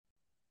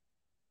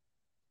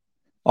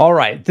All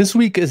right. This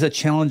week is a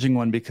challenging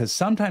one because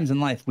sometimes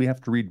in life we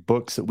have to read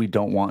books that we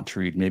don't want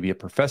to read. Maybe a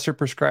professor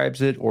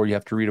prescribes it, or you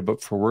have to read a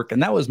book for work.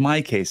 And that was my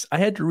case. I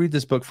had to read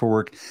this book for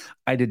work.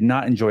 I did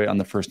not enjoy it on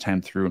the first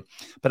time through,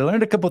 but I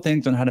learned a couple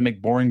things on how to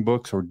make boring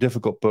books or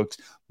difficult books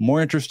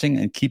more interesting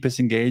and keep us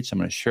engaged. I'm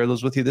going to share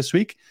those with you this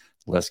week.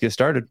 Let's get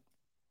started.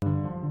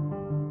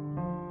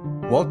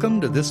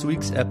 Welcome to this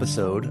week's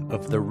episode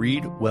of the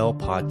Read Well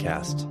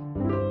podcast.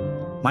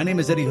 My name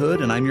is Eddie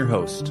Hood, and I'm your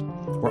host,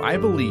 where I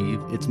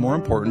believe it's more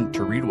important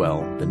to read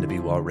well than to be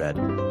well read.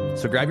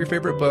 So grab your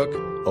favorite book,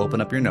 open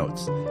up your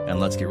notes, and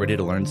let's get ready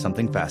to learn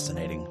something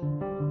fascinating.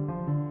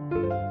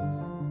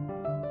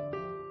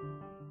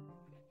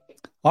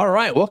 All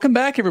right, welcome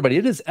back, everybody.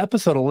 It is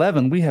episode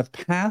 11. We have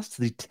passed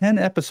the 10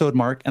 episode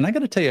mark, and I got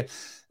to tell you,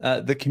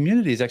 the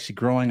community is actually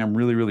growing. I'm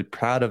really, really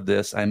proud of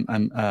this. I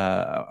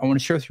want to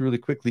share with you really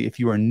quickly. If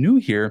you are new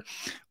here,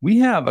 we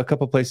have a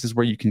couple places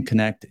where you can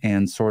connect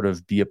and sort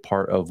of be a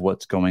part of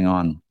what's going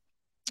on.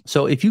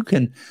 So if you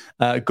can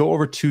go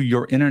over to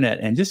your internet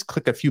and just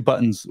click a few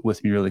buttons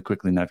with me really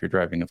quickly. Now, if you're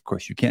driving, of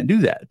course, you can't do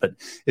that. But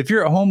if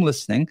you're at home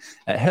listening,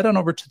 head on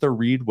over to the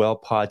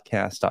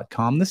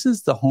readwellpodcast.com. This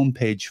is the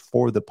homepage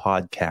for the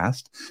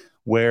podcast,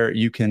 where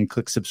you can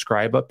click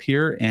subscribe up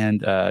here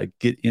and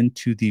get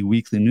into the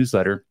weekly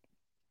newsletter.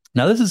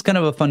 Now, this is kind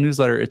of a fun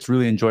newsletter. It's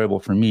really enjoyable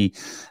for me.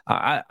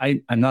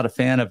 I'm not a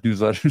fan of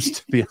newsletters,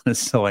 to be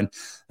honest, so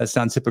that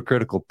sounds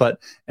hypocritical.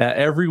 But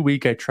every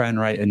week I try and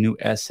write a new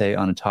essay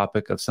on a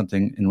topic of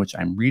something in which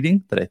I'm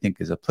reading that I think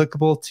is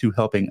applicable to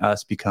helping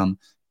us become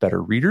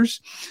better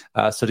readers.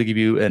 So to give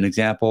you an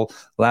example,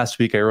 last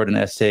week I wrote an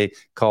essay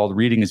called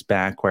 "Reading is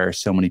Back, Why Are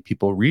So Many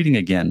People Reading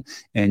Again?"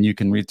 And you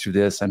can read through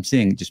this. I'm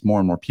seeing just more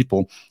and more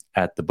people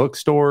at the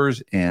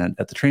bookstores and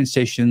at the train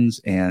stations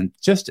and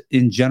just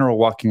in general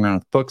walking around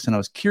with books. And I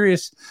was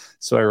curious,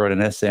 so I wrote an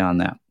essay on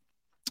that.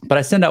 But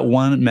I send out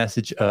one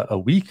message a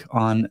week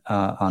on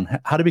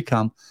how to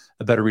become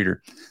a better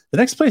reader. The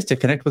next place to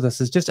connect with us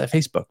is just at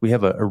Facebook. We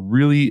have a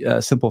really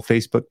simple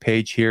Facebook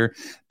page here,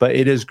 but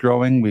it is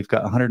growing. We've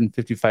got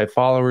 155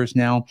 followers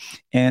now,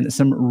 and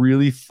some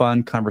really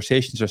fun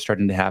conversations are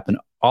starting to happen.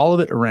 All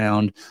of it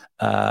around,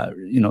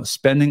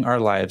 spending our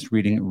lives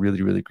reading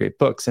really, really great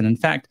books. And in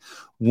fact,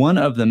 one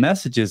of the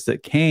messages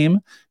that came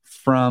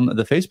from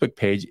the Facebook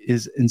page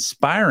is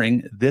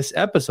inspiring this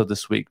episode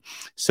this week.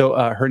 So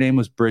her name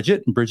was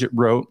Bridget, and Bridget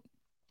wrote,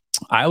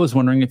 "I was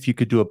wondering if you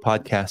could do a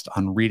podcast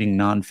on reading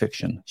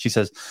nonfiction." She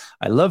says,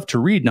 "I love to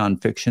read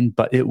nonfiction,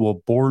 but it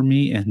will bore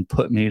me and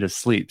put me to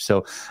sleep."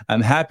 So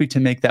I'm happy to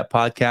make that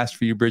podcast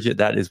for you, Bridget.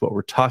 That is what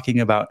we're talking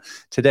about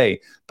today.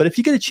 But if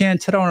you get a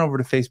chance, head on over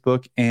to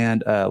Facebook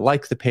and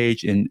like the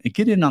page and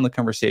get in on the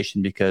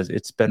conversation, because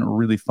it's been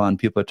really fun.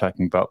 People are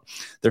talking about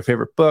their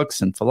favorite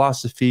books and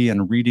philosophy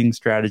and reading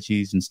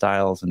strategies and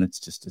styles, and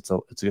it's a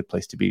good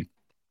place to be.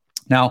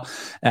 Now,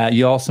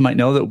 you also might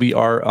know that we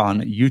are on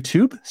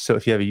YouTube. So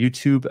if you have a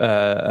YouTube,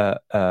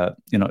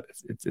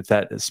 if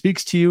that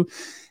speaks to you,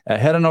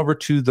 head on over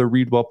to the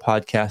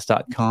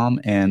readwellpodcast.com,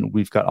 and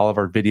we've got all of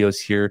our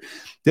videos here.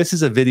 This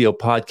is a video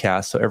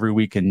podcast, so every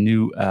week a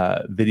new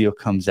video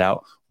comes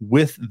out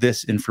with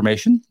this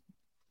information.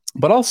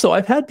 But also,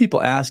 I've had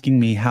people asking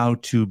me how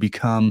to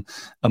become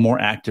a more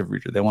active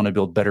reader. They want to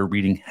build better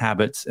reading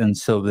habits, and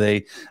so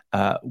they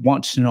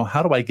want to know,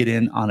 how do I get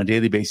in on a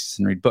daily basis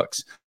and read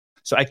books?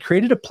 So I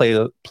created a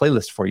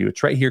playlist for you.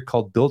 It's right here,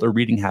 called Build a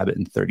Reading Habit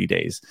in 30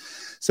 Days.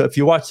 So if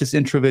you watch this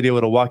intro video,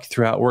 it'll walk you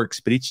through how it works.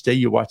 But each day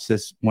you watch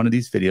one of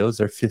these videos,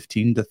 they're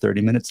 15 to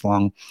 30 minutes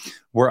long,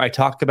 where I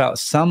talk about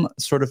some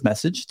sort of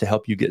message to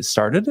help you get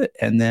started.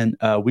 And then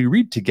we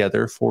read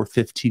together for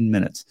 15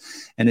 minutes.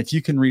 And if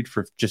you can read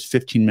for just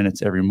 15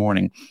 minutes every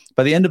morning,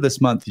 by the end of this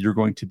month, you're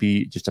going to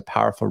be just a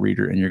powerful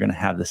reader, and you're going to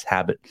have this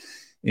habit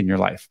in your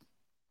life.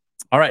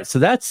 All right, so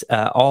that's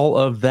all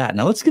of that.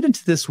 Now let's get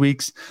into this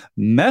week's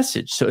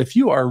message. So if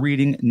you are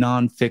reading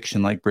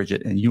nonfiction like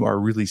Bridget, and you are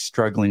really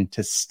struggling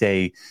to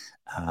stay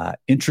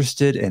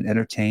interested and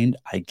entertained,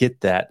 I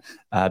get that,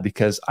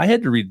 because I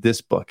had to read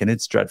this book, and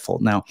it's dreadful.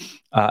 Now,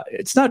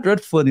 it's not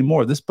dreadful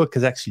anymore. This book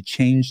has actually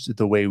changed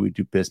the way we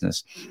do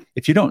business.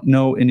 If you don't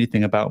know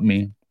anything about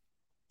me,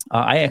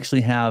 I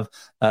actually have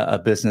a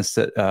business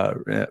that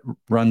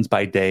runs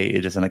by day.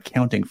 It is an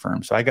accounting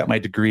firm. So I got my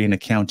degree in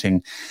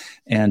accounting,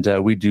 and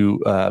we do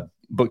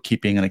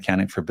bookkeeping and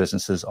accounting for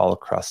businesses all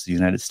across the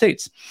United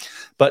States.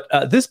 But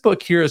this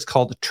book here is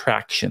called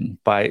Traction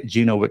by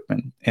Gino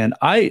Wickman. And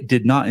I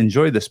did not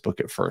enjoy this book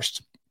at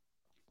first.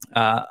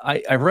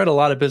 I've read a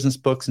lot of business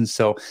books, and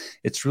so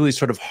it's really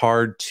sort of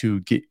hard to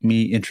get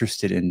me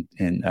interested in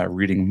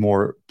reading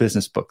more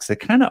business books. They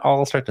kind of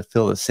all start to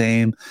feel the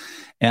same,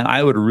 and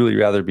I would really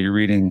rather be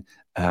reading,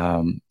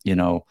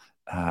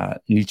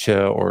 Nietzsche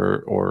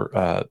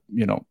or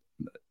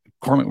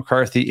Cormac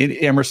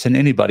McCarthy, Emerson,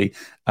 anybody.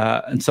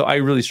 And so I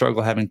really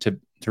struggle having to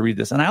read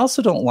this. And I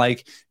also don't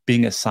like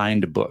being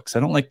assigned books. I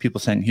don't like people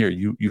saying, "Here,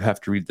 you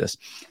have to read this."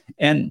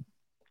 And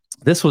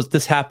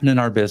This happened in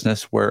our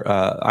business where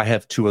I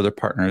have two other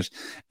partners,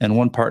 and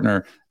one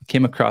partner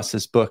came across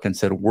this book and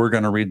said, "We're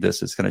going to read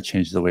this. It's going to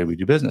change the way we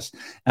do business."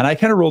 And I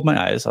kind of rolled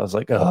my eyes. I was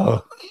like,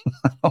 "Oh,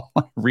 I don't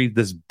want to read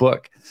this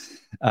book."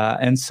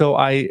 And so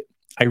I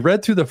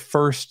read through the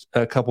first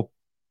couple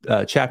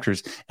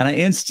chapters, and I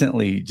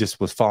instantly just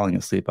was falling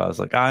asleep. I was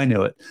like, "I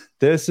knew it.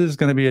 This is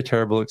going to be a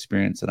terrible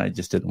experience," and I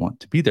just didn't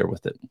want to be there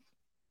with it.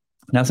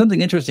 Now,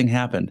 something interesting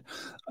happened.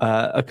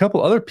 A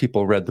couple other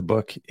people read the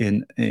book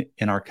in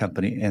our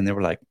company, and they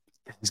were like,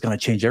 "This is going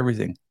to change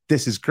everything.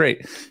 This is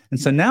great." And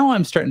so now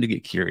I'm starting to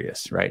get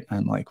curious, right?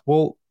 I'm like,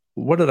 "Well,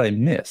 what did I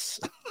miss?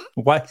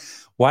 why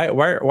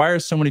are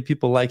so many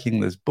people liking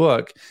this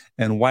book,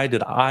 and why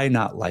did I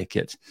not like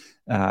it?"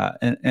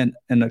 And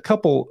a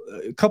couple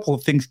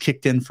of things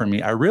kicked in for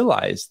me. I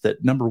realized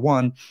that, number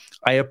one,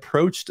 I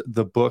approached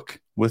the book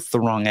with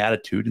the wrong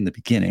attitude in the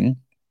beginning.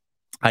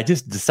 I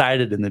just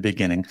decided in the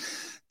beginning,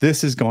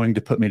 this is going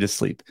to put me to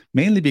sleep,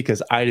 mainly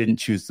because I didn't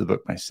choose the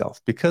book myself.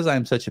 Because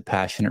I'm such a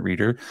passionate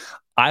reader,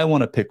 I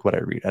want to pick what I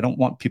read. I don't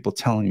want people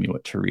telling me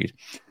what to read.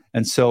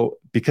 And so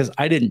because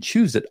I didn't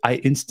choose it, I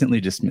instantly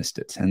dismissed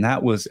it. And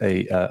that was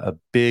a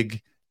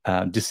big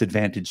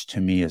disadvantage to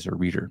me as a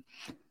reader.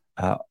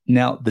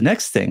 Now, the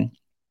next thing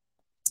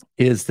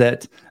is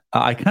that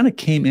I kind of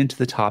came into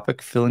the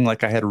topic feeling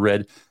like I had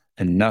read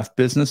enough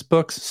business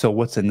books. So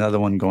what's another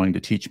one going to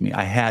teach me?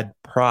 I had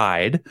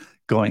pride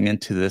going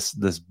into this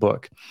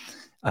book.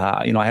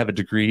 I have a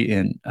degree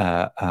in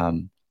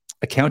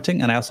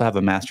accounting, and I also have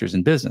a master's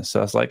in business. So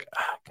I was like,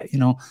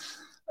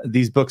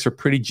 these books are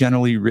pretty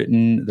generally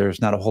written.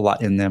 There's not a whole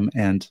lot in them,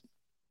 and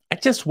I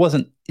just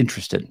wasn't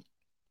interested.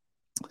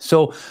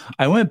 So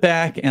I went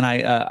back and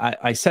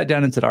I sat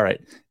down and said, all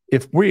right,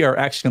 if we are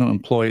actually going to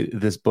employ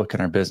this book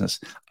in our business,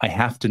 I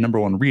have to, number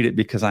one, read it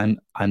because I'm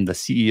the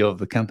CEO of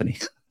the company.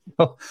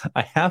 So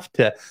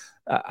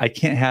I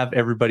can't have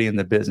everybody in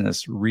the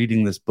business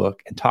reading this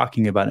book and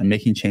talking about it and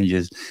making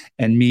changes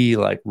and me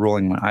like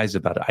rolling my eyes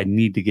about it. I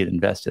need to get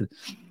invested.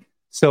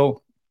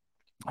 So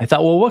I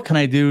thought, well, what can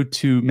I do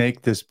to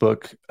make this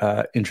book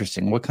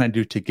interesting? What can I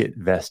do to get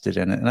vested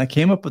in it? And I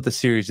came up with a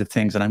series of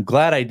things, and I'm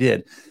glad I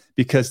did,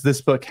 because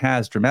this book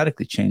has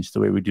dramatically changed the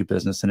way we do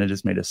business, and it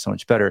has made us so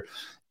much better.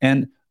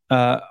 And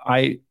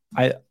I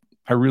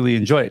really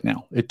enjoy it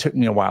now. It took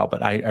me a while,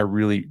 but I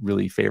really,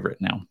 really favor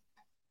it now.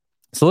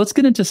 So let's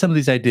get into some of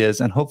these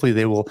ideas, and hopefully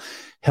they will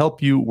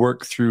help you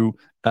work through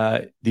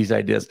these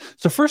ideas.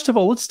 So first of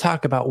all, let's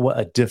talk about what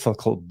a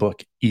difficult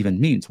book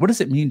even means. What does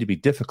it mean to be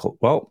difficult?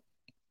 Well,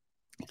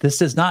 this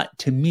does not,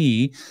 to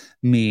me,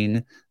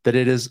 mean that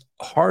it is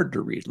hard to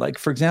read. Like,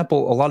 for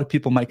example, a lot of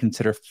people might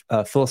consider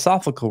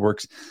philosophical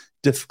works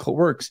difficult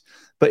works.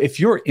 But if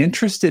you're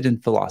interested in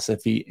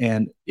philosophy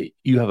and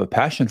you have a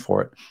passion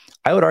for it,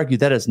 I would argue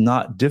that is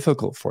not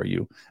difficult for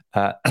you.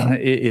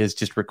 It is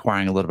just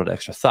requiring a little bit of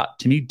extra thought.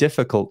 To me,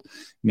 difficult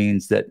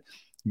means that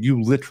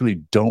you literally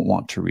don't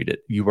want to read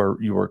it. You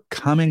are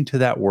coming to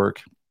that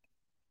work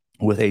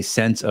with a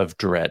sense of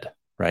dread,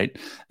 right?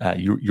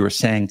 You're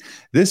saying,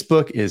 this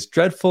book is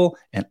dreadful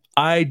and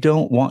I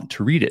don't want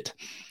to read it.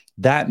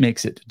 That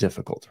makes it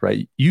difficult,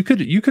 right? You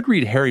could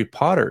read Harry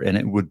Potter and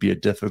it would be a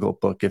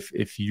difficult book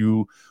if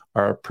you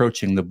are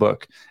approaching the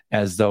book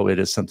as though it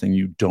is something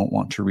you don't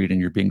want to read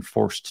and you're being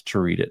forced to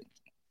read it.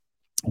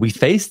 We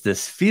face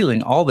this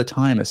feeling all the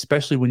time,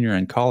 especially when you're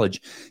in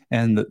college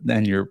and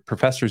your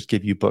professors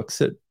give you books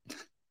that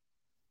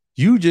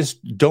you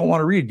just don't want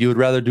to read. You would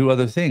rather do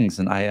other things,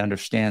 and I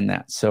understand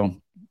that. So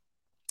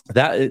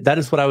that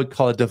is what I would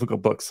call a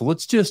difficult book. So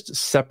let's just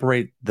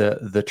separate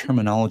the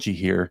terminology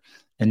here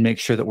and make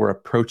sure that we're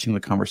approaching the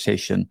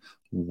conversation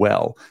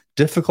well.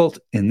 Difficult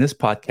in this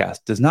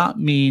podcast does not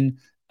mean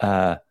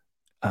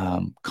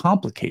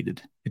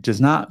complicated. It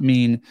does not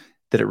mean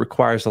that it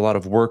requires a lot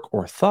of work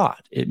or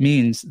thought. It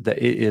means that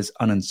it is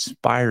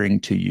uninspiring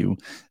to you,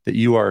 that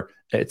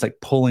it's like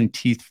pulling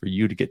teeth for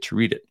you to get to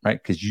read it,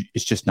 right? Because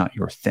it's just not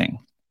your thing.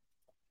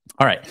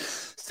 All right.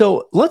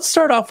 So let's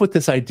start off with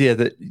this idea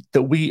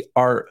that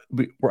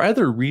we're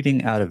either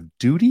reading out of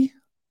duty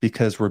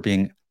because we're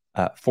being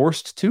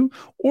forced to,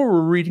 or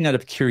we're reading out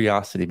of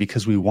curiosity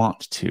because we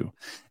want to.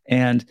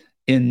 And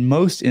in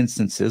most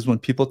instances, when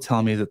people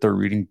tell me that they're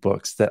reading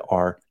books that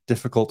are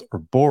difficult or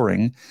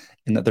boring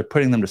and that they're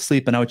putting them to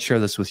sleep, and I would share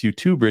this with you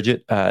too,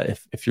 Bridget,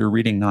 if you're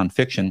reading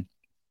nonfiction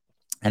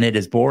and it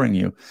is boring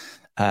you,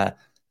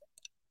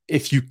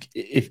 if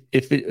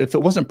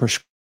it wasn't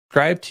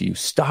prescribed to you,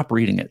 stop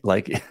reading it.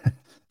 Like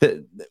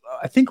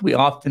I think we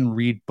often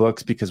read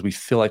books because we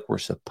feel like we're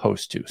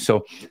supposed to.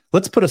 So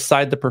let's put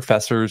aside the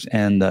professors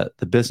and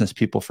the business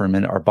people for a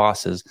minute, our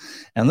bosses,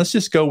 and let's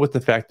just go with the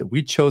fact that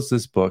we chose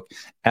this book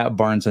at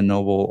Barnes &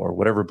 Noble or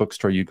whatever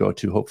bookstore you go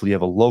to. Hopefully you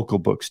have a local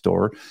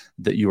bookstore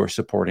that you are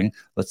supporting.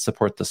 Let's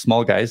support the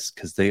small guys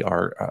because they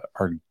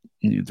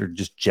they're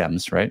just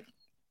gems, right?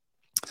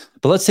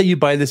 But let's say you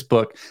buy this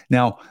book.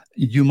 Now,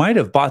 you might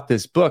have bought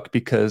this book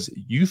because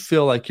you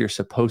feel like you're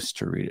supposed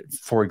to read it.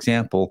 For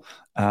example,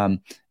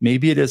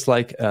 maybe it is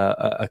like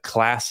a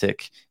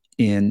classic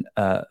in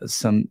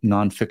some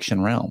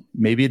nonfiction realm.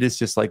 Maybe it is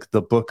just like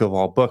the book of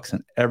all books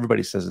and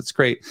everybody says it's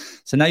great.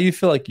 So now you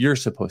feel like you're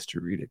supposed to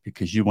read it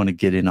because you want to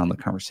get in on the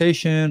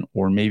conversation,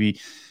 or maybe,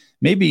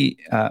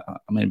 I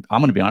mean,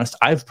 I'm going to be honest,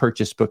 I've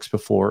purchased books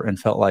before and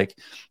felt like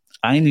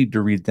I need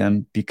to read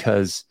them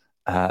because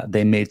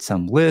they made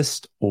some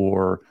list,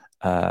 or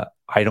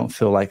I don't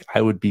feel like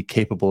I would be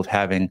capable of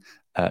having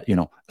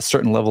a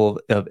certain level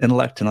of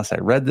intellect unless I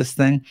read this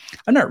thing.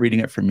 I'm not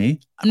reading it for me.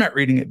 I'm not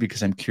reading it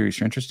because I'm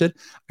curious or interested.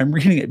 I'm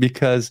reading it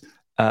because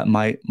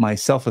my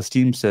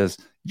self-esteem says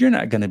you're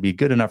not going to be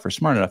good enough or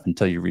smart enough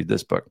until you read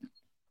this book.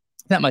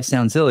 That might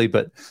sound silly,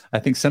 but I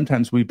think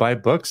sometimes we buy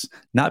books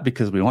not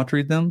because we want to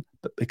read them,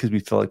 but because we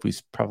feel like we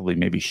probably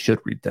maybe should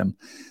read them.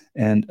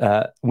 And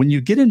when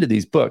you get into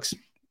these books,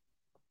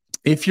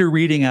 if you're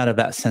reading out of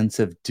that sense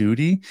of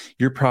duty,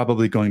 you're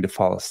probably going to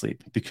fall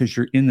asleep because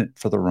you're in it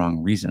for the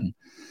wrong reason.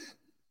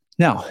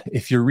 Now,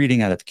 if you're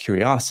reading out of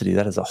curiosity,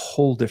 that is a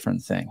whole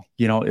different thing.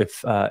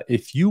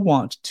 If you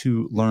want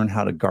to learn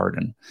how to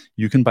garden,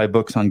 you can buy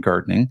books on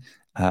gardening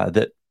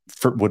that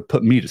would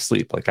put me to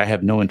sleep. Like, I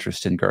have no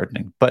interest in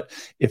gardening. But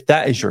if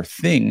that is your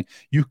thing,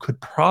 you could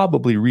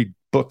probably read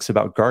books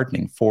about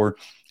gardening for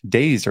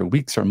days or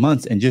weeks or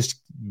months and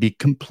just be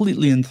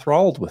completely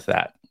enthralled with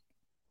that.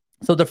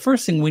 So the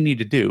first thing we need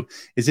to do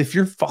is, if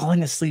you're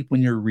falling asleep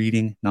when you're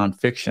reading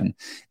nonfiction,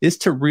 is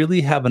to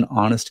really have an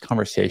honest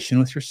conversation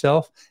with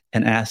yourself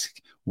and ask,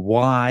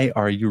 why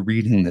are you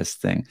reading this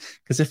thing?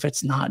 Because if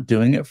it's not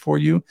doing it for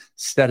you,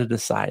 set it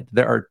aside.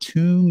 There are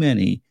too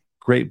many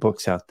great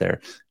books out there,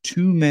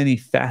 too many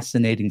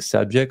fascinating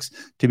subjects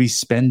to be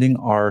spending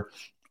our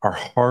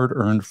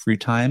hard-earned free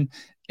time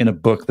in a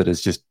book that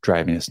is just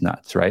driving us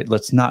nuts, right?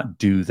 Let's not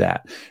do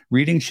that.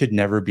 Reading should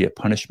never be a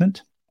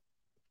punishment.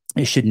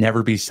 It should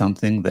never be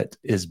something that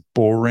is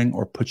boring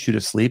or puts you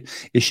to sleep.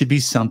 It should be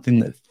something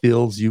that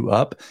fills you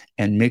up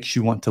and makes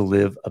you want to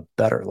live a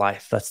better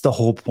life. That's the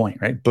whole point,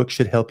 right? Books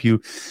should help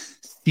you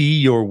see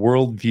your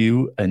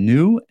worldview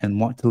anew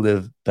and want to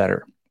live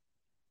better.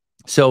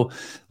 So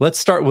let's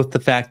start with the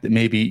fact that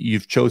maybe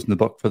you've chosen the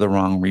book for the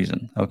wrong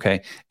reason,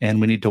 okay? And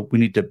we need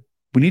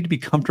to be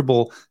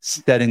comfortable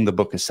setting the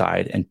book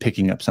aside and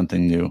picking up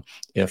something new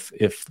if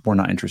we're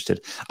not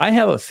interested. I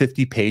have a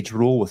 50-page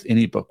rule with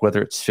any book,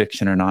 whether it's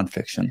fiction or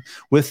nonfiction.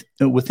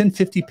 Within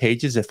 50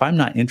 pages, if I'm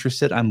not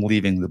interested, I'm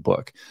leaving the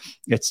book.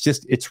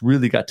 It's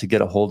really got to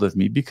get a hold of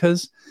me,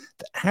 because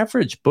the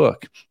average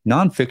book,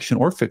 nonfiction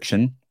or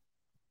fiction,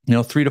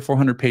 300 to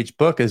 400 page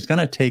book, is going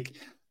to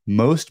take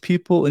most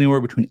people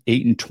anywhere between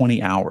 8 and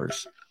 20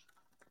 hours.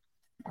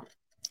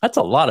 That's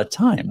a lot of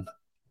time.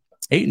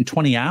 8 and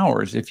 20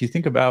 hours. If you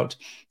think about,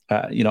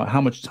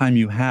 how much time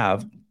you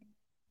have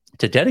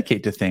to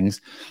dedicate to things,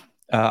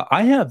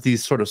 I have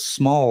these sort of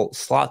small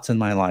slots in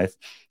my life,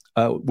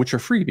 which are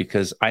free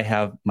because I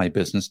have my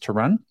business to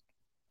run.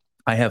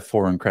 I have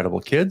 4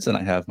 incredible kids, and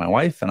I have my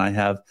wife, and I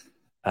have,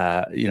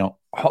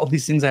 all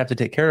these things I have to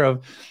take care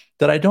of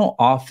that I don't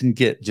often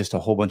get just a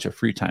whole bunch of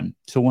free time.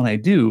 So when I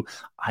do,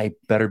 I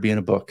better be in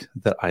a book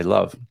that I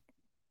love.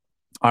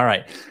 All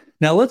right.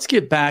 Now let's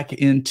get back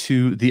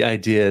into the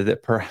idea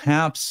that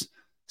perhaps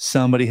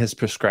somebody has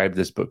prescribed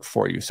this book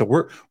for you. So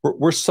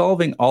we're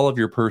solving all of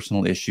your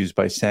personal issues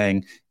by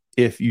saying,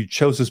 if you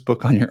chose this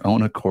book on your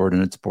own accord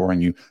and it's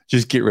boring you,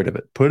 just get rid of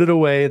it. Put it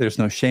away. There's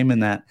no shame in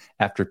that.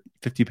 After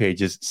 50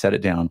 pages, set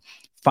it down.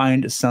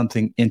 Find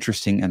something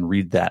interesting and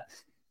read that.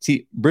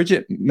 See,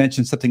 Bridget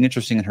mentioned something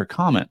interesting in her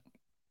comment.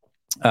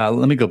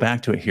 Let me go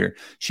back to it here.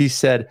 She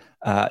said,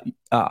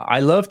 I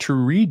love to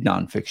read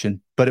nonfiction,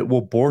 but it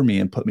will bore me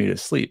and put me to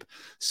sleep.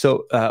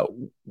 So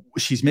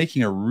she's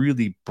making a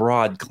really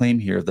broad claim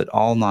here that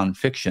all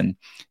nonfiction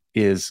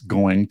is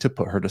going to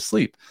put her to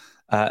sleep.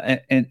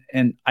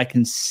 And I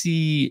can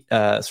see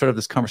sort of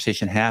this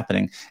conversation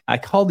happening. I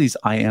call these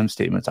I am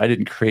statements. I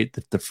didn't create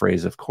the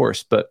phrase, of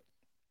course, but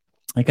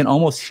I can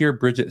almost hear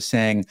Bridget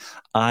saying,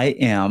 I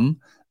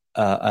am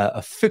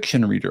a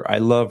fiction reader. I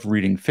love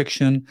reading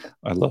fiction.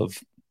 I love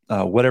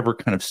whatever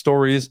kind of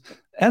stories.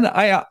 And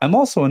I'm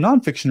also a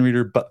nonfiction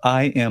reader, but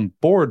I am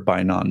bored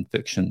by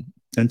nonfiction.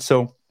 And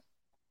so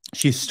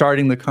she's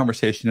starting the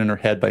conversation in her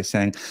head by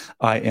saying,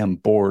 I am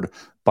bored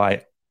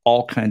by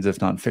all kinds of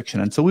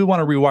nonfiction. And so we want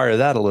to rewire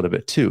that a little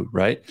bit too,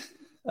 right?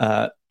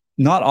 Not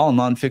all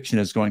nonfiction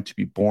is going to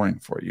be boring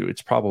for you.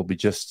 It's probably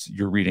just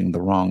you're reading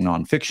the wrong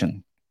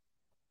nonfiction,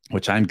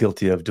 which I'm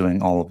guilty of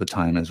doing all of the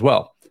time as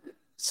well.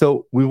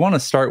 So we want to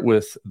start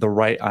with the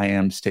right I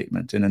am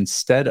statement. And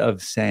instead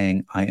of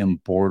saying I am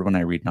bored when I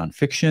read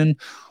nonfiction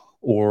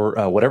or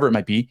whatever it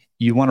might be,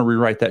 you want to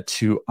rewrite that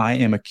to I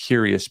am a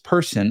curious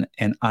person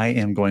and I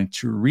am going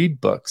to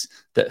read books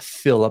that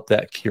fill up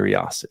that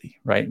curiosity,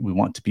 right? We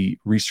want to be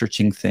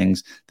researching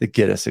things that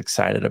get us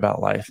excited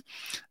about life.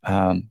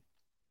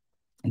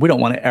 We don't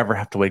want to ever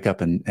have to wake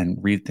up and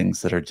read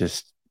things that are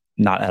just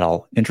not at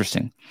all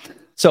interesting.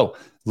 So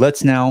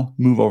let's now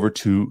move over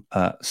to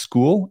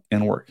school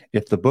and work.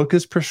 If the book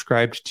is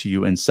prescribed to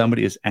you and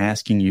somebody is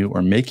asking you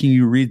or making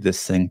you read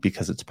this thing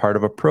because it's part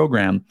of a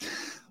program,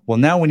 Well,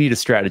 now we need a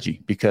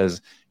strategy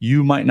because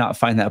you might not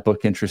find that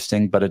book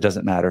interesting, but it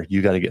doesn't matter.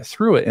 You got to get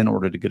through it in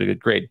order to get a good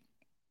grade.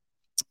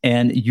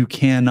 And you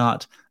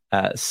cannot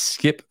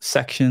skip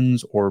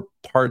sections or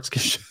parts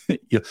because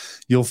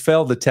you'll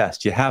fail the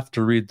test. You have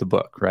to read the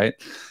book, right?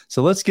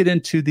 So let's get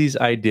into these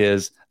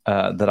ideas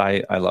that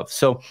I love.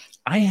 So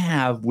I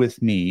have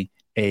with me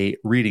a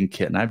reading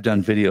kit, and I've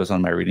done videos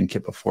on my reading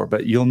kit before,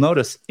 but you'll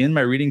notice in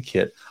my reading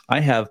kit, I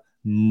have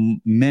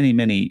many,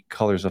 many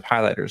colors of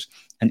highlighters,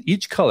 and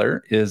each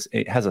color has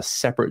a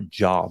separate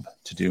job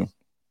to do.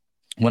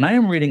 When I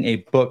am reading a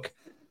book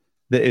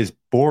that is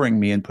boring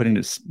me and putting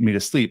me to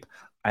sleep,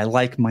 I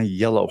like my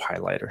yellow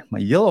highlighter. My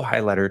yellow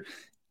highlighter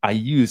I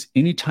use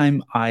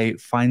anytime I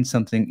find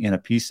something in a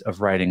piece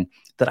of writing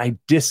that I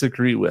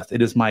disagree with.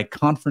 It is my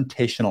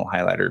confrontational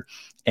highlighter.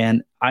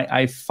 And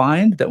I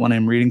find that when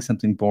I'm reading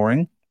something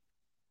boring,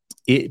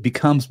 it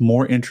becomes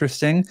more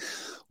interesting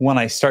when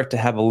I start to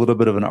have a little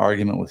bit of an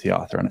argument with the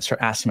author and I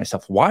start asking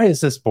myself, why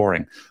is this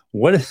boring?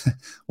 What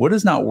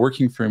is not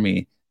working for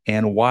me?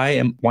 And why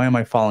am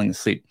I falling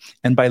asleep?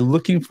 And by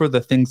looking for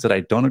the things that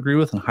I don't agree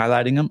with and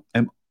highlighting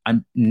them,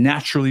 I'm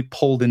naturally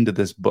pulled into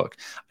this book.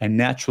 I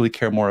naturally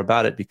care more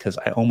about it because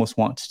I almost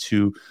want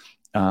to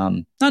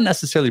not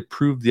necessarily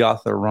prove the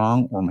author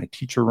wrong or my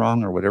teacher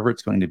wrong or whatever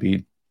it's going to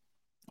be,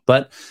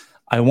 but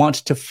I want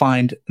to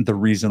find the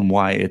reason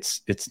why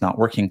it's not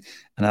working.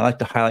 And I like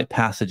to highlight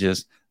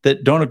passages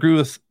that don't agree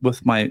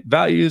with my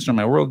values or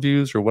my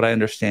worldviews or what I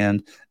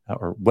understand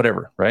or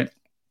whatever, right?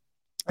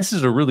 This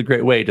is a really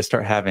great way to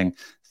start having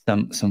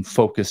some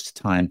focused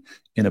time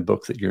in a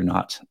book that you're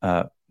not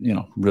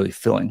really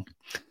filling.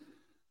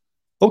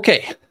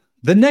 Okay,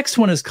 the next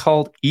one is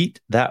called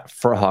Eat That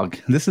Frog.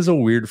 This is a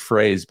weird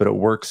phrase, but it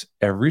works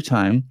every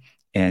time.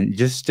 And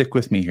just stick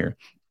with me here.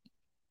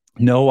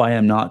 No, I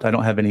am not. I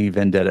don't have any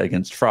vendetta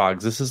against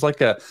frogs. This is like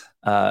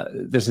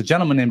there's a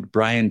gentleman named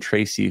Brian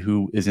Tracy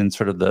who is in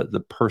sort of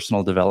the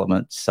personal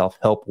development,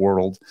 self-help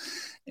world.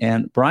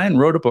 And Brian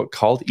wrote a book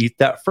called Eat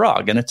That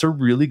Frog. And it's a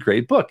really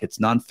great book. It's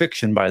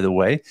nonfiction, by the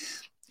way.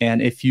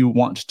 And if you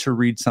want to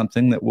read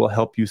something that will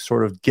help you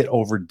sort of get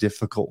over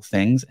difficult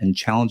things and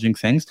challenging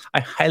things, I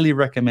highly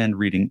recommend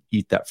reading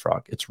Eat That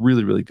Frog. It's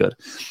really, really good.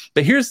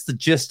 But here's the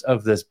gist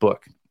of this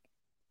book.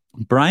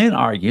 Brian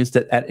argues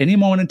that at any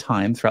moment in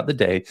time throughout the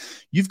day,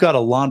 you've got a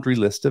laundry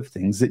list of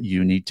things that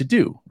you need to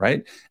do,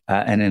 right?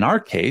 And in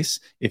our case,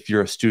 if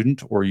you're a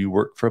student or you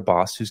work for a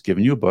boss who's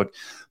given you a book,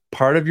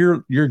 part of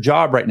your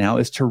job right now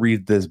is to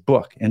read this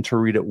book and to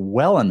read it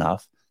well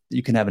enough that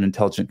you can have an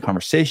intelligent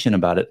conversation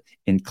about it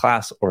in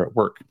class or at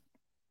work.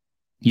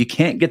 You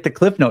can't get the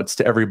cliff notes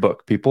to every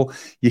book, people.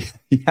 You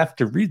have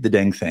to read the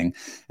dang thing.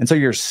 And so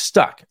you're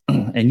stuck.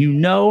 And you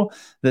know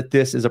that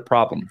this is a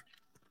problem.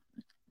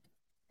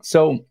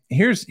 So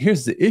here's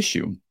the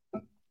issue.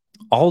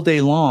 All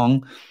day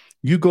long,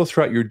 you go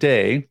throughout your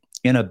day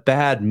in a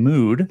bad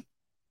mood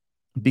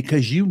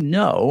because you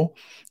know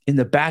in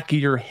the back of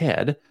your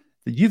head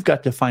that you've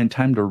got to find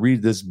time to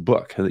read this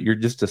book that you're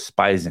just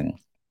despising.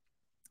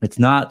 It's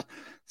not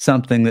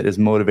something that is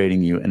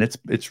motivating you, and it's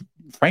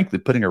frankly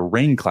putting a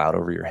rain cloud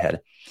over your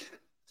head.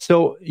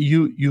 So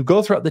you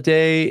go throughout the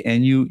day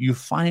and you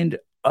find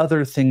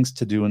other things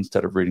to do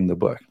instead of reading the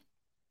book,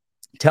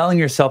 telling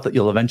yourself that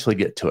you'll eventually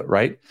get to it,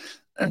 right?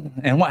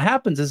 And what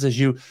happens is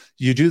you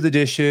do the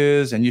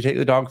dishes and you take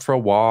the dog for a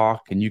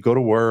walk and you go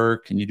to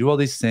work and you do all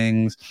these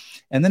things,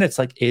 and then it's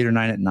like 8 or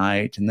 9 at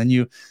night, and then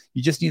you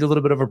just need a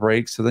little bit of a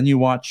break. So then you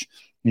watch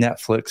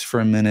Netflix for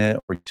a minute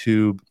or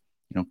YouTube,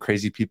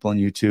 crazy people on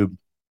YouTube.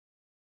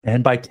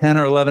 And by 10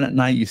 or 11 at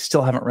night, you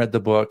still haven't read the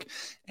book.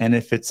 And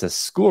if it's a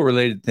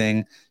school-related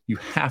thing, you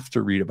have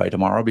to read it by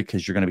tomorrow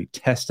because you're going to be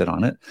tested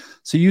on it.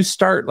 So you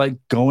start like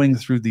going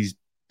through these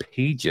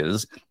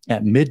pages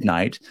at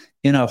midnight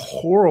in a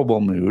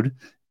horrible mood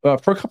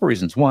for a couple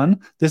reasons. One,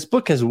 this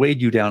book has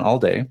weighed you down all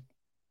day.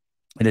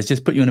 It has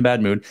just put you in a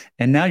bad mood.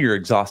 And now you're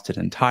exhausted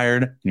and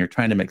tired, and you're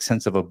trying to make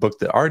sense of a book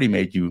that already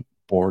made you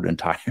bored and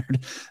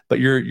tired, but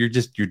you're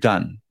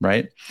done,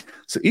 right?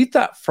 So Eat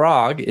That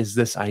Frog is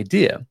this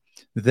idea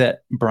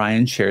that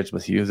Brian shares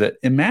with you that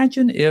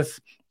imagine if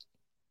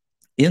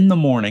in the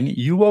morning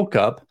you woke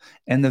up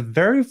and the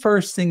very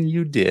first thing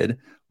you did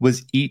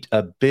was eat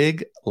a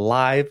big,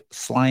 live,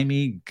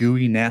 slimy,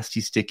 gooey,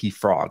 nasty, sticky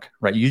frog,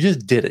 right? You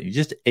just did it. You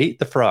just ate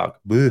the frog.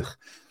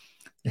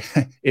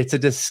 It's a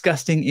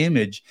disgusting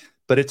image,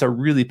 but it's a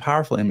really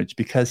powerful image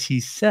because he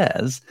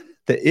says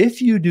that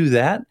if you do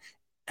that,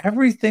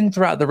 everything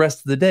throughout the rest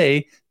of the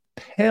day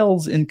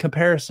pales in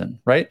comparison,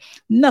 right?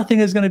 Nothing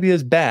is going to be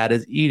as bad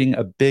as eating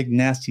a big,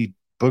 nasty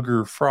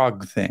booger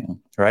frog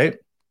thing, right?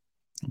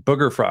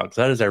 Booger frogs.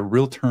 That is a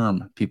real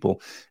term,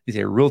 people. It's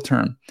a real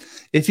term.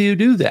 If you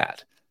do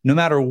that, no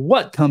matter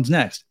what comes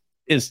next,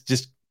 it's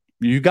just,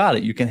 you got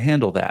it. You can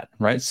handle that,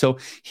 right? So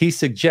he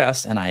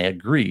suggests, and I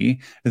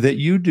agree, that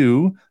you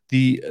do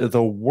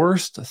the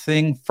worst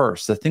thing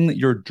first, the thing that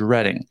you're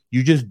dreading.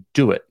 You just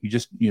do it. You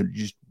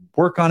just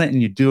work on it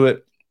and you do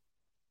it.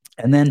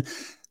 And then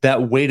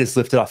that weight is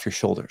lifted off your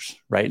shoulders,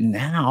 right?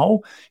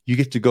 Now you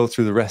get to go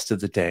through the rest of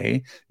the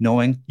day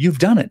knowing you've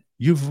done it.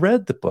 you've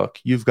read the book,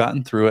 you've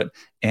gotten through it,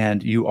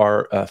 and you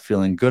are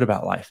feeling good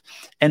about life.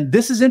 And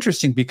this is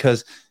interesting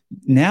because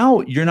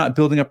now you're not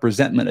building up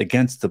resentment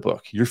against the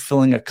book. You're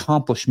feeling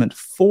accomplishment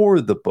for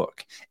the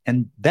book.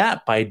 And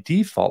that by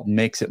default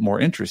makes it more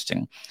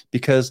interesting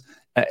because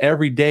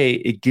every day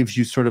it gives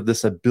you sort of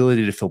this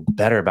ability to feel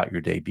better about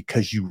your day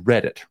because you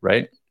read it,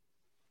 right?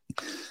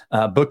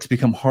 Books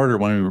become harder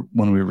when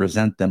we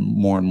resent them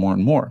more and more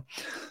and more.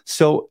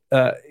 So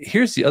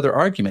here's the other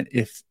argument: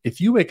 if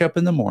you wake up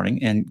in the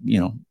morning and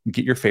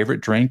get your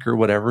favorite drink or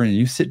whatever, and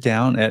you sit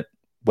down at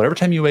whatever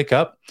time you wake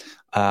up,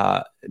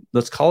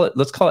 let's call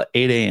it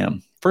 8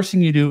 a.m. First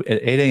thing you do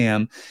at 8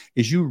 a.m.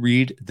 is you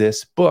read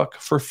this book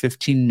for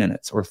 15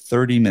 minutes or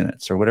 30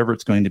 minutes or whatever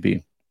it's going to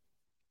be.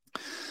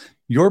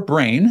 Your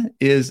brain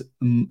is,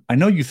 I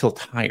know you feel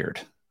tired.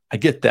 I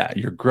get that.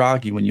 You're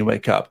groggy when you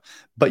wake up,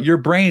 but your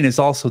brain is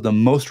also the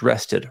most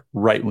rested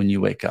right when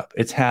you wake up.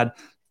 It's had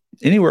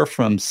anywhere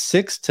from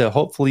 6 to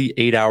hopefully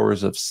 8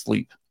 hours of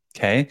sleep.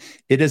 Okay.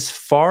 It is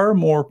far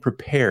more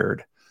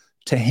prepared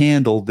to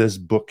handle this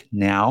book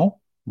now,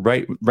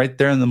 right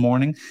there in the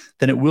morning,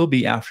 than it will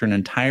be after an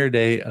entire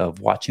day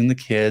of watching the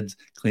kids,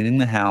 cleaning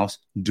the house,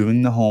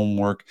 doing the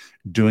homework,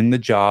 doing the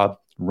job,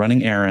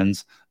 running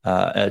errands,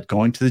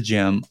 going to the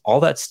gym. All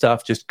that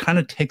stuff just kind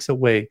of takes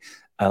away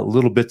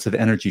little bits of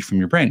energy from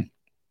your brain.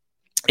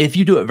 If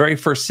you do it very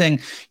first thing,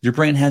 your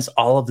brain has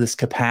all of this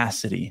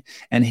capacity.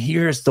 And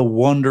here's the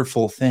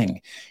wonderful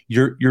thing.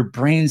 Your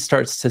brain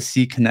starts to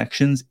see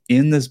connections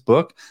in this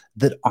book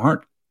that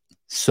aren't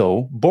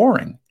so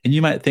boring. And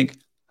you might think,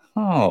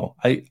 oh,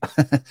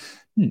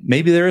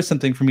 maybe there is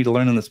something for me to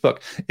learn in this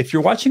book. If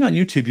you're watching on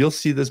YouTube, you'll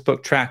see this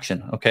book,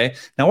 Traction. Okay.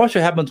 Now watch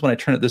what happens when I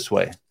turn it this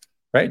way,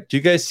 right? Do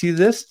you guys see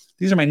this?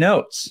 These are my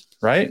notes,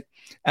 right?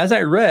 As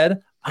I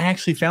read, I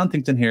actually found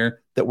things in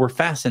here that were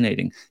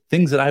fascinating,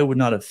 things that I would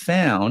not have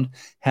found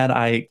had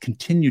I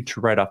continued to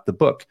write off the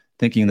book,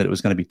 thinking that it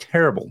was going to be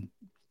terrible.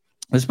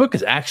 This book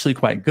is actually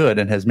quite good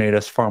and has made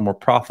us far more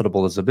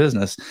profitable as a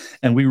business,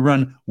 and we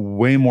run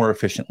way more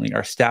efficiently.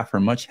 Our staff are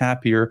much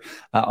happier.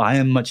 I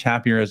am much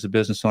happier as a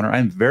business owner.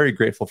 I'm very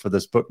grateful for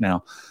this book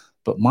now,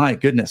 but my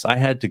goodness, I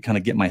had to kind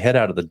of get my head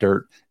out of the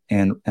dirt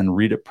and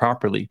read it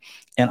properly.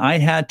 And I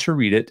had to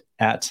read it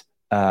at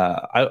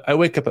I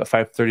wake up at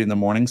 5:30 in the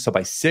morning. So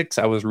by 6,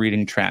 I was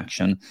reading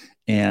Traction,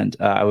 and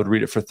I would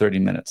read it for 30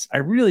 minutes. I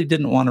really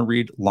didn't want to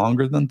read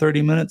longer than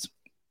 30 minutes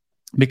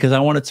because I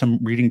wanted some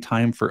reading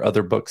time for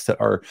other books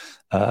that are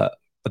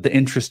that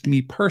interest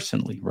me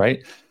personally,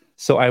 right?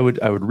 So I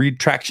would read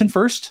Traction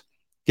first,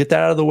 get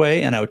that out of the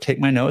way, and I would take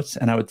my notes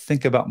and I would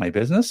think about my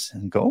business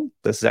and go,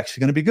 this is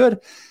actually going to be good.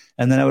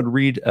 And then I would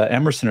read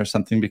Emerson or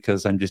something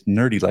because I'm just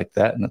nerdy like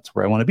that, and that's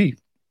where I want to be.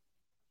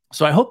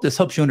 So I hope this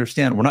helps you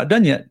understand. We're not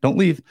done yet. Don't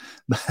leave.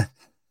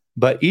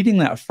 But eating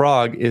that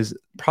frog is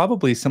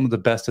probably some of the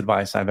best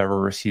advice I've ever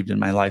received in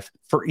my life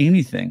for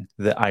anything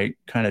that I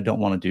kind of don't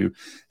want to do.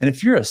 And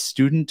if you're a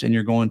student and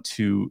you're going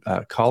to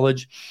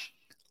college,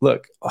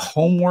 look,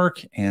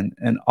 homework and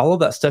all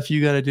of that stuff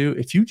you got to do,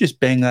 if you just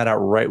bang that out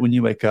right when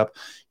you wake up,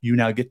 you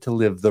now get to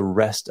live the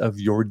rest of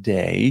your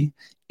day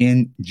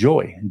in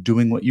joy and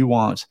doing what you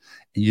want.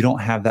 And you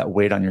don't have that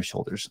weight on your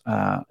shoulders.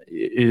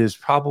 It is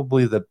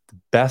probably the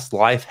best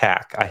life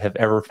hack I have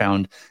ever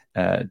found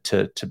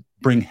to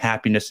bring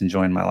happiness and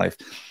joy in my life.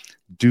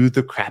 Do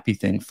the crappy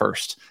thing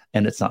first,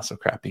 and it's not so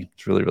crappy.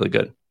 It's really, really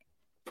good.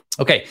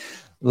 Okay,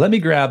 let me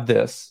grab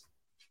this.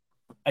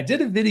 I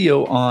did a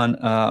video on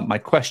my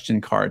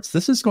question cards.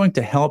 This is going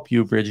to help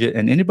you, Bridget,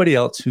 and anybody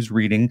else who's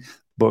reading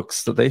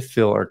books that they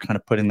feel are kind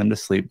of putting them to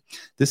sleep.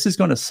 This is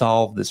going to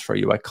solve this for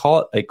you. I call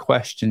it a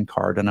question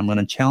card, and I'm going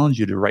to challenge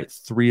you to write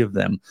 3 of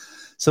them.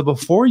 So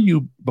before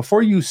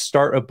you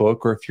start a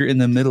book, or if you're in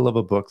the middle of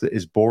a book that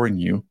is boring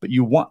you, but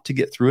you want to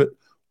get through it,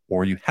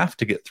 or you have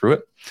to get through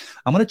it,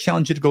 I'm going to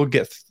challenge you to go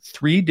get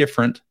 3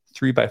 different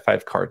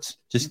 3x5 cards,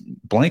 just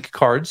blank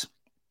cards.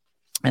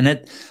 And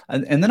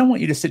then I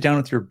want you to sit down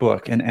with your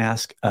book and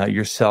ask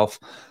yourself,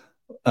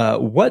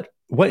 what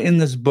in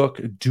this book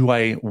do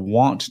I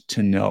want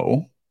to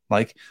know?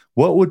 Like,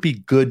 what would be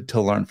good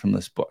to learn from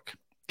this book?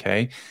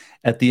 Okay.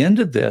 At the end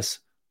of this,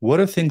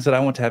 what are things that I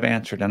want to have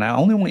answered? And I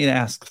only want you to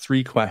ask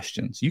 3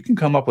 questions. You can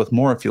come up with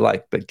more if you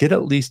like, but get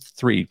at least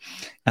 3.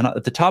 And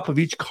at the top of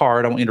each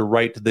card, I want you to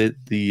write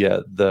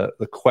the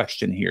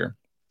question here.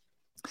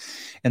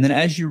 And then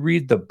as you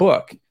read the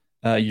book,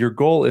 your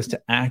goal is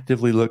to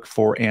actively look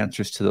for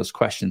answers to those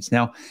questions.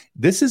 Now,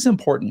 this is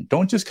important.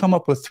 Don't just come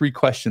up with 3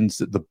 questions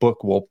that the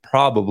book will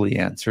probably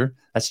answer.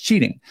 That's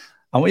cheating.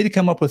 I want you to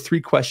come up with 3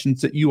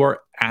 questions that you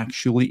are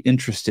actually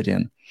interested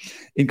in.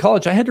 In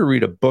college, I had to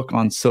read a book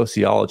on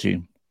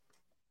sociology.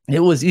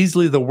 It was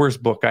easily the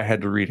worst book I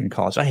had to read in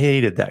college. I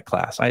hated that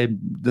class.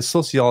 The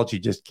sociology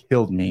just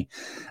killed me.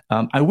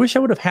 I wish I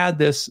would have had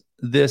this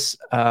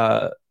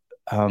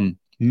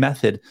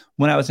method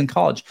when I was in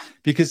college,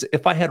 because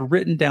if I had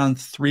written down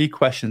 3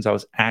 questions I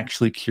was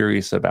actually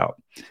curious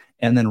about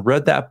and then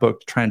read that book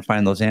to try and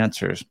find those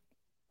answers,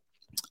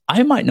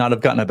 I might not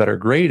have gotten a better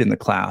grade in the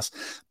class,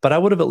 but I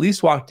would have at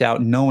least walked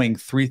out knowing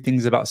 3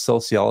 things about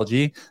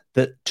sociology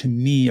that to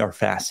me are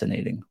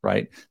fascinating,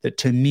 right? That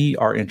to me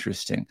are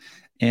interesting.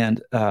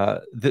 And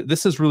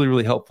this is really,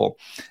 really helpful.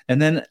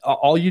 And then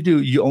all you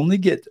do, you only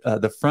get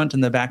the front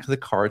and the back of the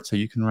card, so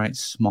you can write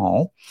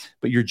small.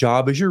 But your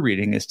job as you're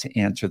reading is to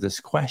answer this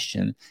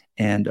question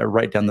and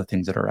write down the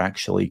things that are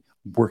actually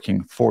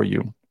working for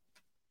you.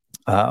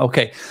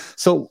 Okay,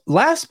 so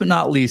last but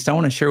not least, I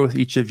want to share with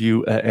each of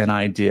you an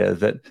idea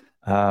that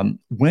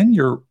when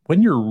you're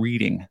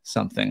reading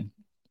something,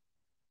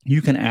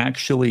 you can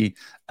actually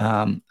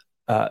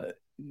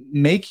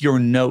make your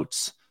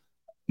notes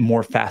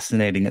more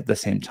fascinating at the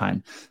same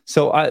time.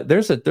 So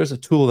there's a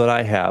tool that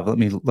I have. Let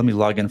me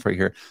log in for you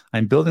here.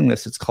 I'm building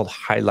this. It's called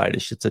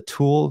Highlightish. It's a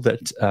tool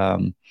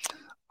that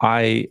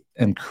I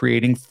am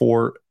creating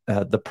for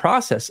the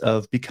process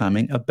of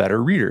becoming a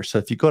better reader. So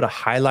if you go to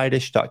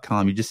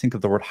highlightish.com, you just think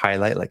of the word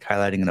highlight, like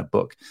highlighting in a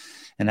book,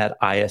 and add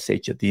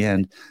ISH at the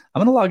end.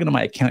 I'm going to log into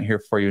my account here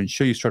for you and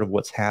show you sort of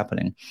what's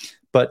happening.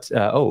 But,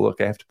 oh,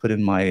 look, I have to put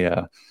in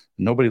my,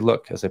 nobody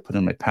look as I put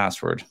in my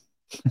password.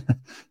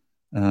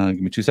 Give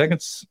me 2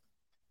 seconds.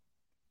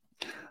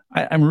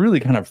 I'm really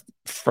kind of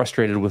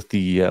frustrated with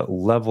the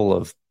level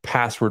of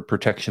password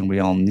protection we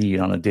all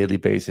need on a daily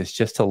basis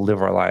just to live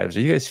our lives.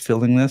 Are you guys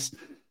feeling this?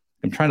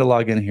 I'm trying to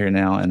log in here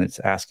now, and it's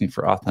asking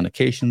for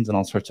authentications and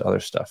all sorts of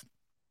other stuff.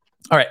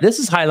 All right, this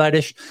is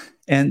Highlightish,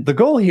 and the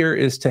goal here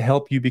is to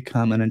help you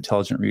become an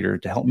intelligent reader,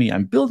 to help me.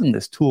 I'm building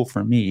this tool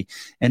for me,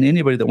 and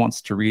anybody that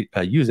wants to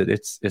use it,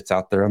 it's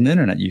out there on the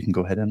internet. You can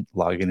go ahead and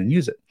log in and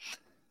use it.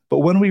 But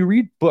when we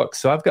read books,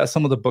 so I've got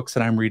some of the books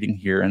that I'm reading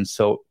here, and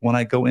so when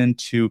I go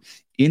into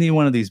any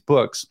one of these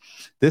books,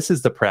 this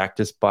is The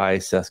Practice by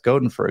Seth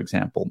Godin, for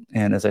example.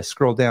 And as I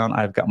scroll down,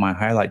 I've got my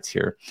highlights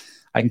here.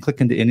 I can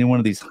click into any one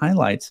of these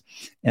highlights,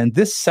 and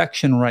this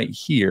section right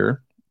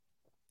here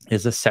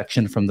is a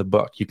section from the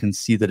book. You can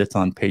see that it's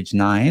on page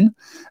 9.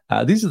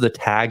 These are the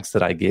tags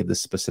that I gave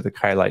this specific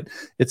highlight.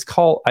 It's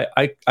called,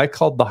 I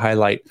called the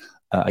highlight,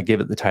 I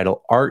gave it the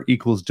title, Art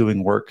Equals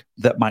Doing Work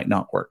That Might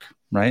Not Work,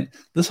 right?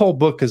 This whole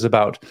book is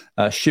about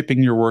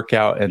shipping your work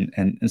out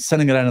and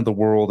sending it out into the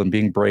world and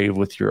being brave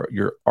with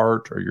your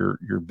art or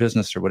your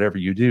business or whatever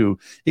you do.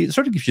 It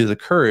sort of gives you the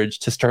courage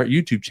to start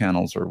YouTube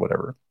channels or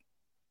whatever.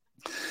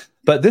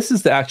 But this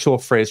is the actual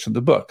phrase from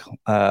the book.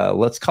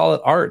 Let's call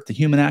it art, the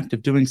human act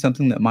of doing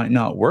something that might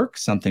not work,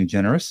 something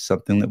generous,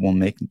 something that will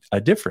make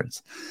a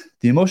difference.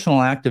 The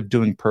emotional act of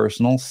doing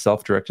personal,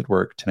 self-directed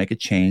work to make a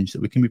change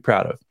that we can be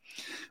proud of.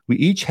 We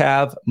each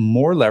have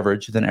more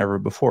leverage than ever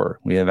before.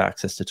 We have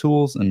access to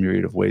tools, a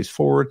myriad of ways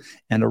forward,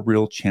 and a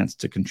real chance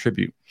to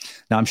contribute.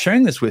 Now, I'm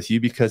sharing this with you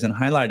because in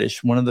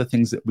Highlightish, one of the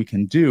things that we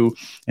can do,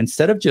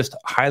 instead of just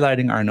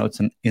highlighting our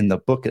notes in the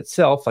book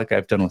itself, like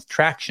I've done with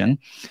Traction,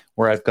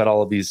 where I've got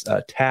all of these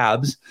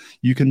tabs,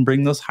 you can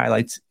bring those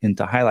highlights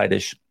into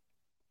Highlightish,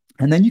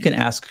 and then you can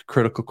ask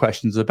critical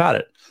questions about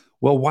it.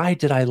 Well, why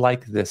did I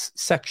like this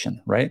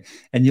section, right?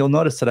 And you'll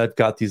notice that I've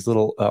got these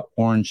little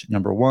orange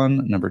number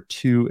 1, number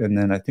 2, and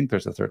then I think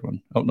there's a third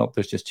one. Oh, no,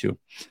 there's just 2.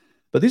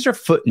 But these are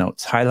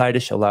footnotes.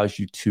 Highlightish allows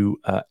you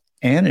to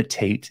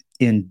annotate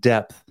in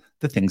depth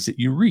the things that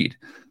you read.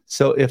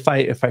 So if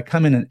I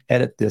come in and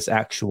edit this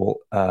actual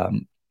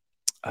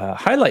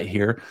highlight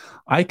here,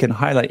 I can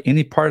highlight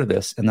any part of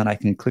this, and then I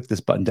can click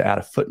this button to add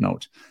a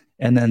footnote.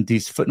 And then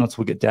these footnotes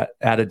will get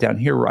added down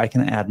here where I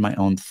can add my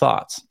own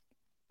thoughts.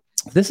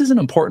 This is an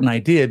important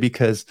idea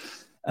because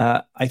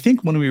I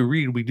think when we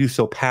read, we do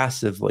so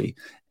passively,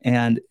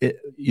 and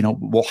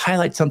we'll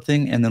highlight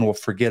something and then we'll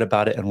forget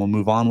about it and we'll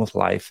move on with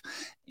life.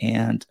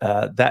 And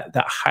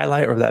that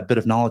highlight or that bit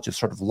of knowledge is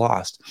sort of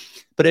lost.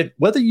 But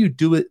whether you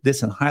do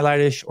this in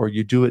Highlightish or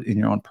you do it in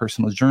your own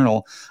personal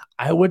journal,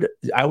 I would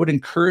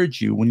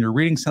encourage you when you're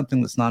reading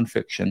something that's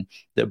nonfiction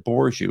that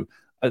bores you.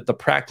 The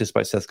Practice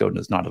by Seth Godin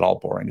is not at all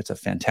boring. It's a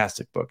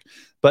fantastic book.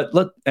 But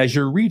as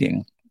you're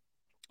reading,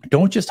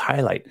 don't just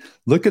highlight.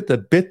 Look at the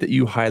bit that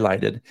you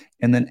highlighted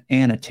and then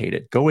annotate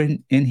it. Go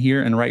in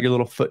here and write your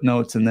little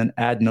footnotes and then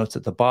add notes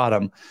at the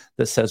bottom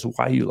that says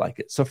why you like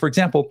it. So, for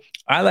example,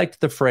 I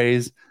liked the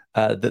phrase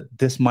that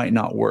this might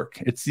not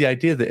work. It's the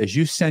idea that as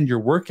you send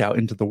your work out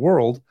into the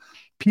world,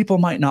 people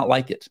might not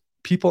like it.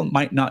 People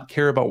might not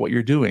care about what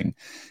you're doing.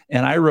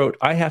 And I wrote,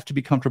 I have to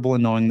be comfortable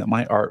in knowing that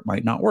my art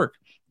might not work.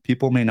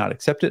 People may not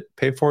accept it,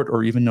 pay for it,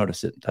 or even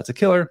notice it. That's a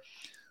killer.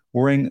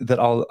 Worrying that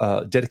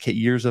I'll dedicate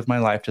years of my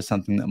life to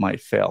something that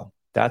might fail.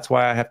 That's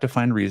why I have to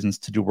find reasons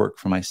to do work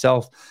for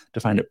myself, to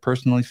find it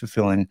personally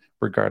fulfilling,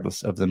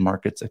 regardless of the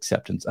market's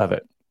acceptance of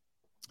it.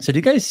 So do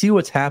you guys see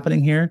what's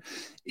happening here?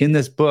 In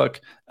this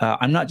book,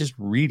 I'm not just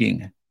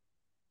reading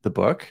the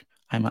book.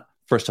 I'm,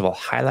 first of all,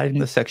 highlighting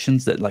the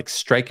sections that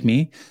strike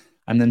me.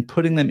 I'm then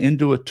putting them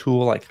into a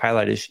tool like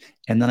Highlightish,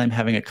 and then I'm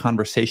having a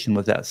conversation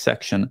with that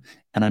section,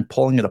 and I'm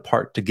pulling it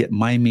apart to get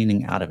my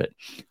meaning out of it.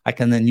 I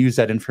can then use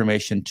that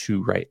information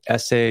to write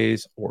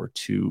essays or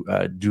to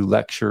do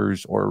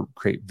lectures or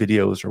create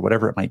videos or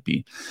whatever it might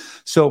be.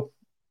 So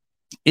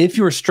If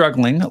you're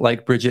struggling,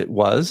 like Bridget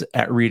was,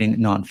 at reading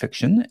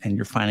nonfiction and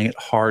you're finding it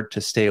hard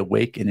to stay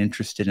awake and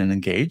interested and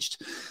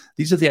engaged,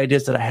 these are the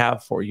ideas that I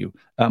have for you.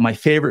 My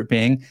favorite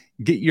being,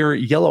 get your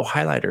yellow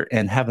highlighter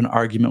and have an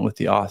argument with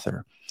the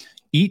author.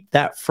 Eat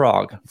that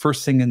frog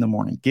first thing in the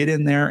morning. Get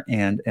in there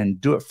and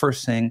do it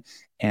first thing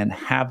and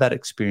have that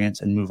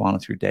experience and move on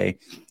with your day.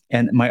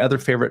 And my other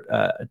favorite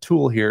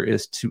tool here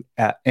is to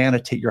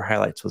annotate your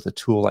highlights with a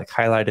tool like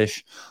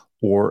Highlightish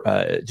or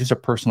just a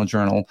personal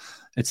journal.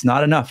 It's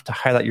not enough to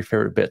highlight your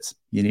favorite bits.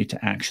 You need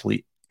to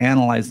actually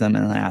analyze them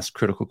and ask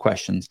critical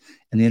questions.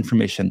 And the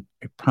information,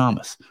 I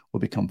promise, will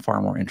become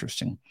far more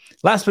interesting.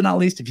 Last but not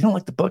least, if you don't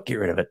like the book, get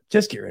rid of it.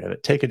 Just get rid of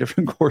it. Take a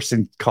different course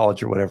in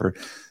college or whatever.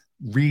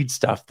 Read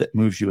stuff that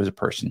moves you as a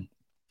person.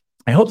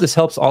 I hope this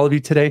helps all of you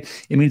today.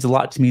 It means a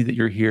lot to me that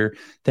you're here.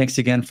 Thanks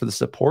again for the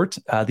support.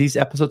 These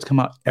episodes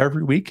come out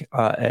every week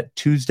at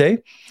Tuesday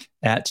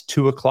at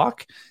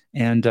 2:00.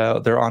 And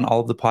they're on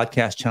all of the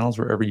podcast channels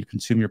wherever you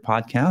consume your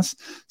podcasts.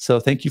 So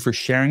thank you for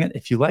sharing it.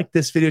 If you like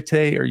this video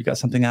today or you got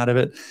something out of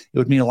it, it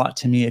would mean a lot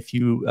to me if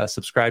you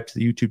subscribe to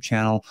the YouTube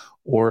channel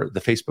or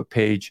the Facebook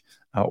page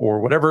or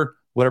whatever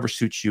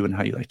suits you and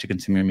how you like to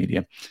consume your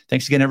media.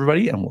 Thanks again,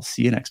 everybody, and we'll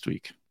see you next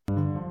week.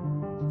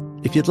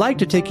 If you'd like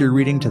to take your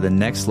reading to the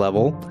next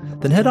level,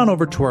 then head on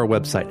over to our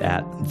website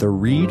at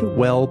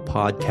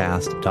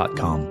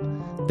thereadwellpodcast.com.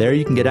 There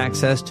you can get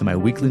access to my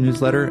weekly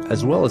newsletter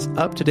as well as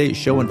up-to-date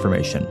show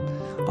information.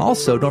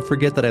 Also, don't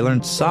forget that I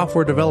learned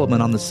software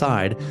development on the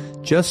side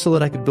just so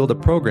that I could build a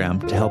program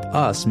to help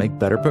us make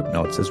better book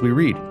notes as we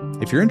read.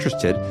 If you're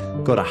interested,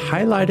 go to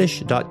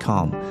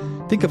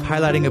highlightish.com. Think of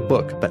highlighting a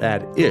book, but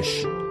add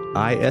ish,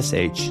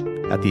 I-S-H,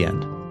 at the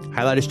end.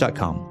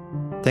 Highlightish.com.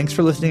 Thanks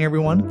for listening,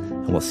 everyone,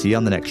 and we'll see you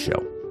on the next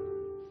show.